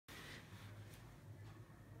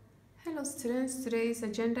Hello students, today's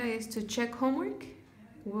agenda is to check homework.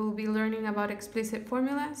 We'll be learning about explicit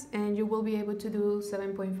formulas and you will be able to do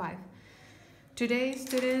 7.5. Today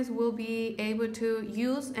students will be able to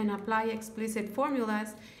use and apply explicit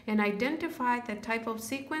formulas and identify the type of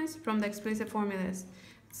sequence from the explicit formulas.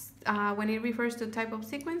 When it refers to type of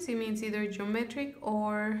sequence, it means either geometric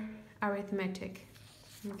or arithmetic.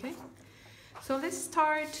 Okay, so let's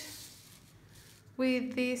start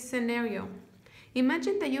with this scenario.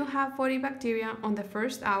 Imagine that you have 40 bacteria on the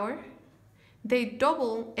first hour. They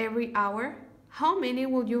double every hour. How many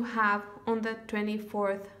will you have on the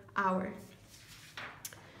 24th hour?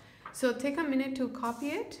 So take a minute to copy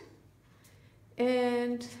it.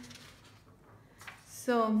 And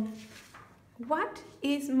so what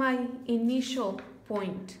is my initial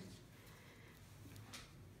point?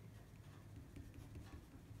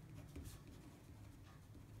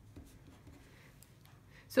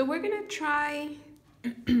 So we're gonna try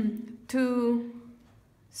to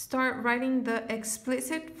start writing the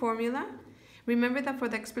explicit formula. Remember that for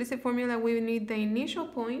the explicit formula we need the initial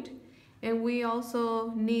point and we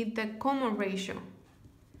also need the common ratio.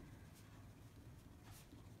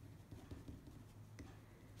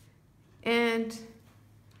 And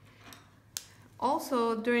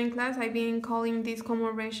also during class I've been calling this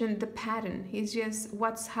common ratio the pattern. It's just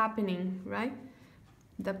what's happening, right?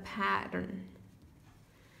 The pattern.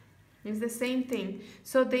 It's the same thing.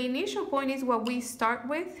 So the initial point is what we start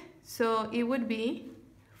with. So it would be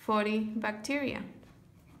 40 bacteria.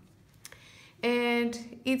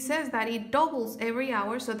 And it says that it doubles every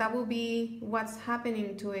hour. So that will be what's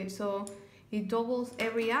happening to it. So it doubles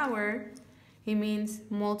every hour. It means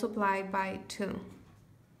multiply by 2.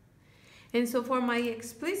 And so for my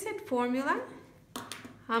explicit formula,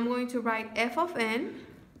 I'm going to write f of n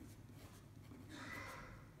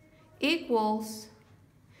equals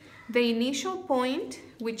the initial point,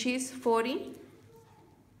 which is 40,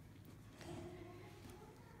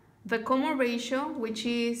 the common ratio, which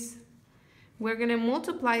is, we're going to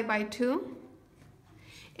multiply by 2.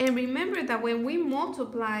 And remember that when we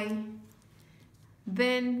multiply,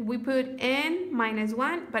 then we put n minus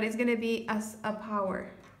 1, but it's going to be as a power,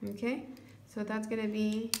 okay? So that's going to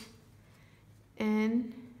be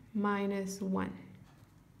n minus 1,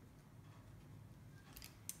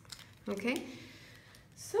 okay?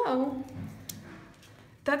 So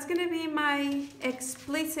that's going to be my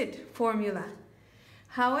explicit formula.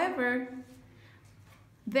 However,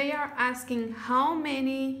 they are asking how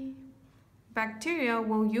many bacteria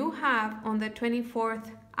will you have on the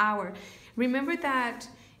 24th hour. Remember that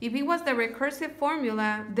if it was the recursive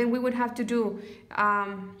formula, then we would have to do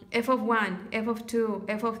f of 1, f of 2,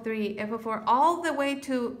 f of 3, f of 4, all the way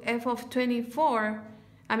to f of 24.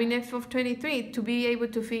 F of 23 to be able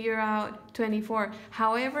to figure out 24.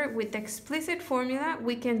 However, with the explicit formula,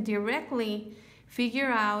 we can directly figure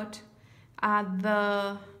out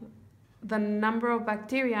the number of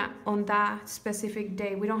bacteria on that specific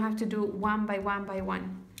day. We don't have to do one by one by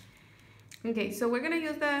one. Okay, so we're going to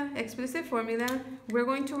use the explicit formula. We're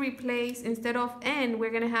going to replace, instead of n, we're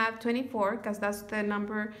going to have 24 because that's the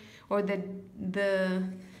number or the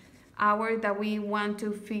hour that we want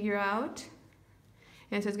to figure out.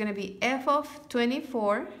 And so it's going to be f of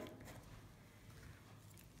 24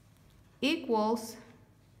 equals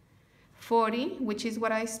 40, which is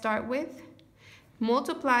what I start with,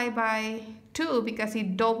 multiply by 2 because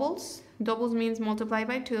it doubles. Doubles means multiply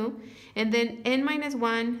by 2. And then n minus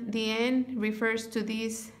 1, the n refers to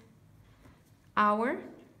this hour.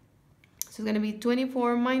 So it's going to be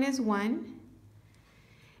 24 minus 1.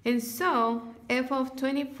 And so f of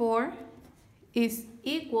 24 is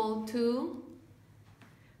equal to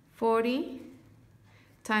 40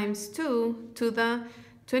 times 2 to the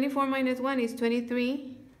 24 minus 1 is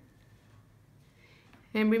 23.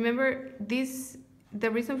 And remember this,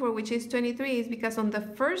 the reason for which is 23 is because on the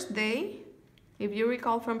first day, if you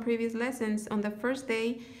recall from previous lessons, on the first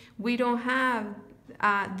day, we don't have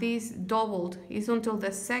this doubled. It's until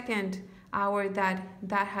the second hour that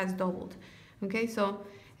has doubled. Okay, so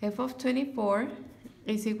f of 24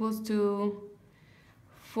 is equals to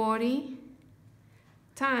 40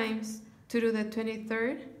 times 2 to the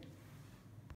 23rd